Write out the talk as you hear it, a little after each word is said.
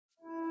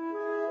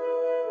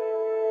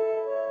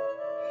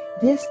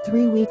This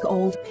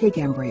 3-week-old pig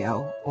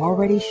embryo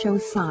already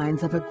shows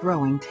signs of a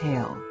growing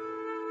tail.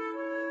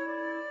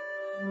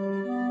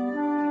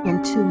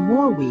 In 2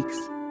 more weeks,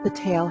 the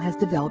tail has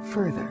developed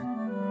further.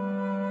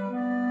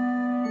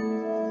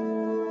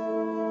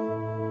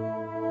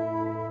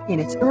 In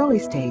its early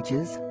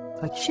stages,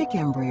 a chick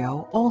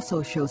embryo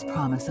also shows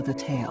promise of a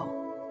tail.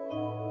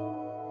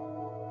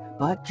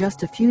 But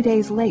just a few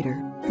days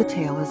later, the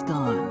tail is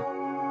gone.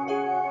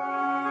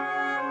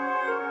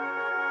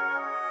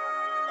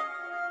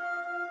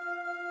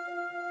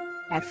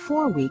 At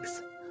 4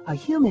 weeks, a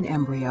human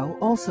embryo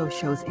also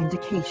shows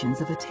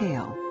indications of a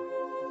tail,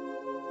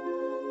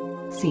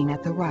 seen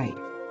at the right.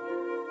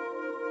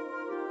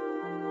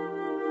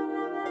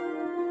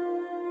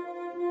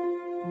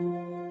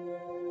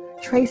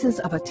 Traces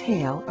of a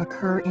tail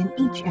occur in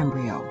each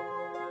embryo,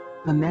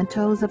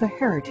 mementos of a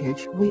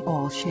heritage we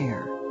all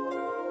share.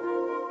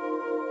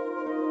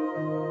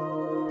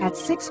 At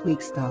 6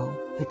 weeks, though,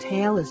 the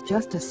tail is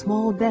just a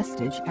small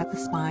vestige at the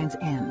spine's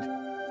end.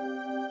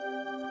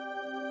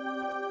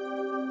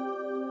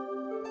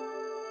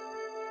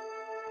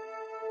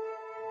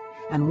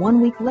 And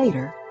 1 week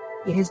later,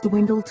 it has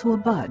dwindled to a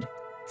bud,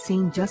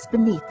 seen just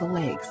beneath the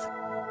legs.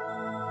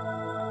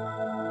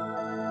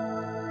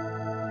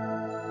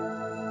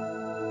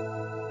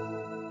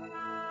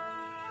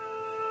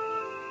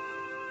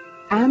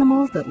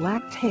 Animals that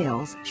lack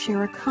tails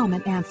share a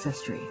common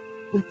ancestry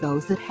with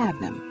those that have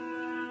them.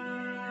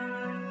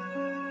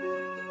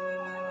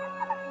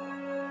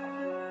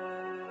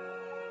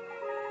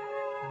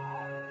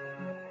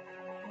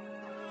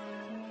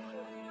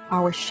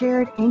 Our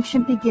shared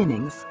ancient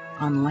beginnings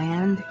on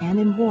land and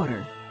in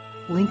water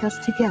link us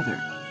together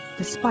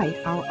despite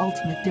our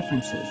ultimate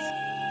differences.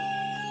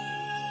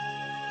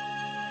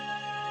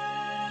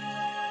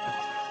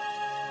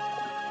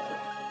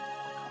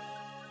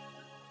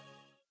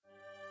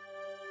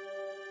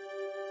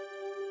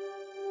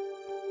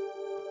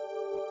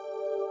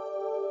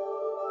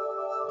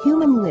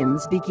 Human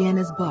limbs begin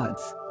as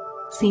buds,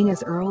 seen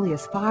as early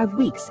as 5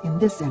 weeks in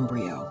this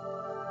embryo.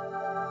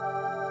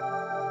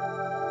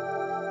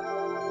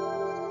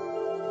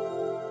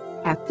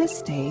 At this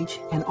stage,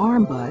 an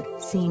arm bud,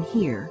 seen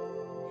here,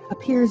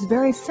 appears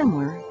very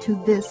similar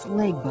to this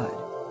leg bud.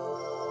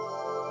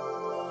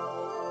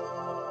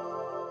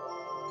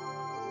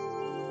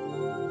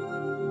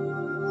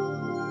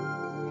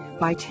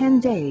 By 10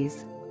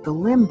 days, the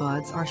limb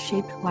buds are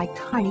shaped like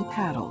tiny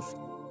paddles,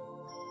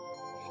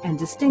 and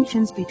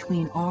distinctions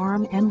between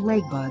arm and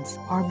leg buds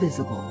are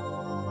visible.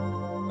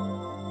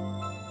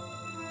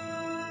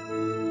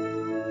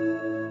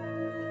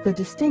 The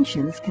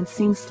distinctions can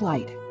seem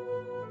slight.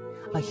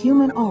 A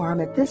human arm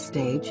at this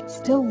stage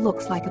still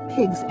looks like a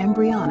pig's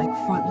embryonic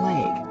front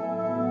leg.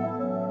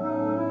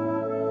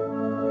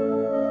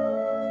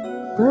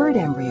 Bird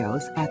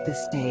embryos at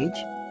this stage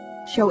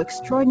show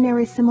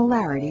extraordinary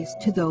similarities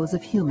to those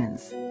of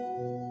humans.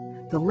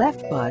 The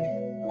left bud,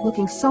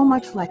 looking so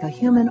much like a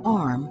human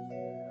arm,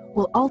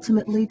 will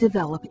ultimately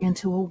develop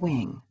into a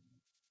wing.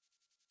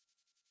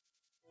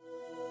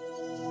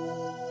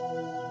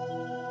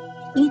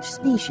 Each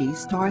species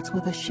starts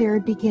with a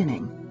shared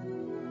beginning,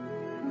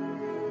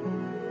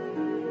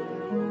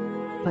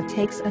 but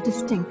takes a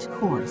distinct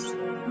course,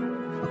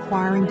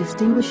 acquiring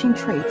distinguishing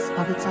traits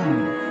of its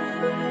own.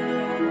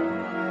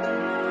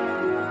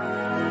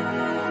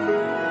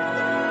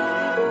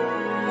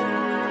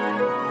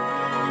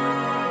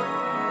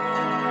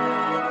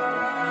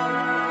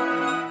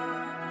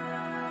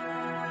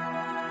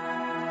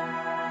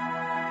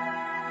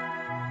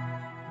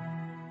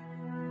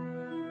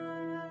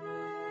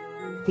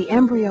 The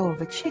embryo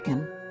of a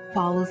chicken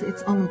follows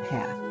its own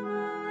path.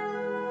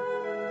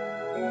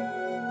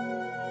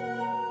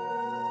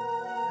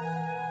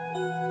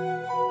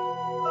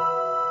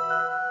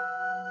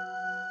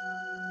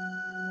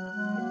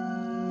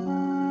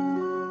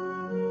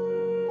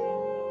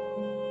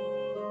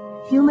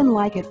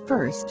 Human-like at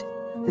first,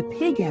 the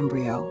pig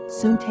embryo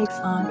soon takes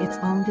on its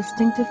own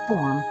distinctive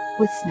form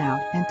with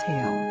snout and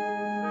tail.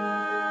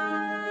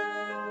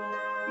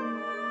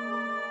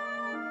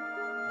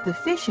 The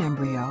fish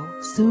embryo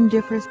soon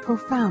differs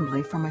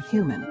profoundly from a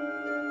human,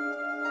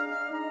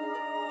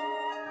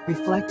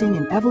 reflecting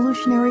an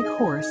evolutionary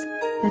course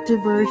that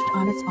diverged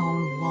on its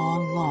own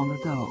long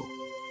ago.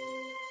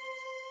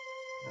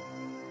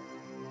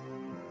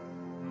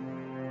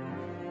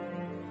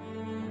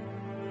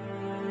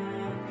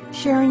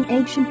 Sharing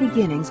ancient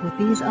beginnings with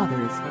these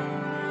others,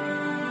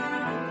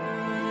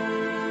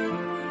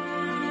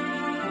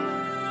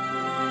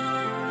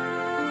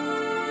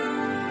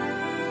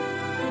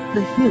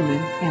 the human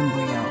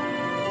embryo.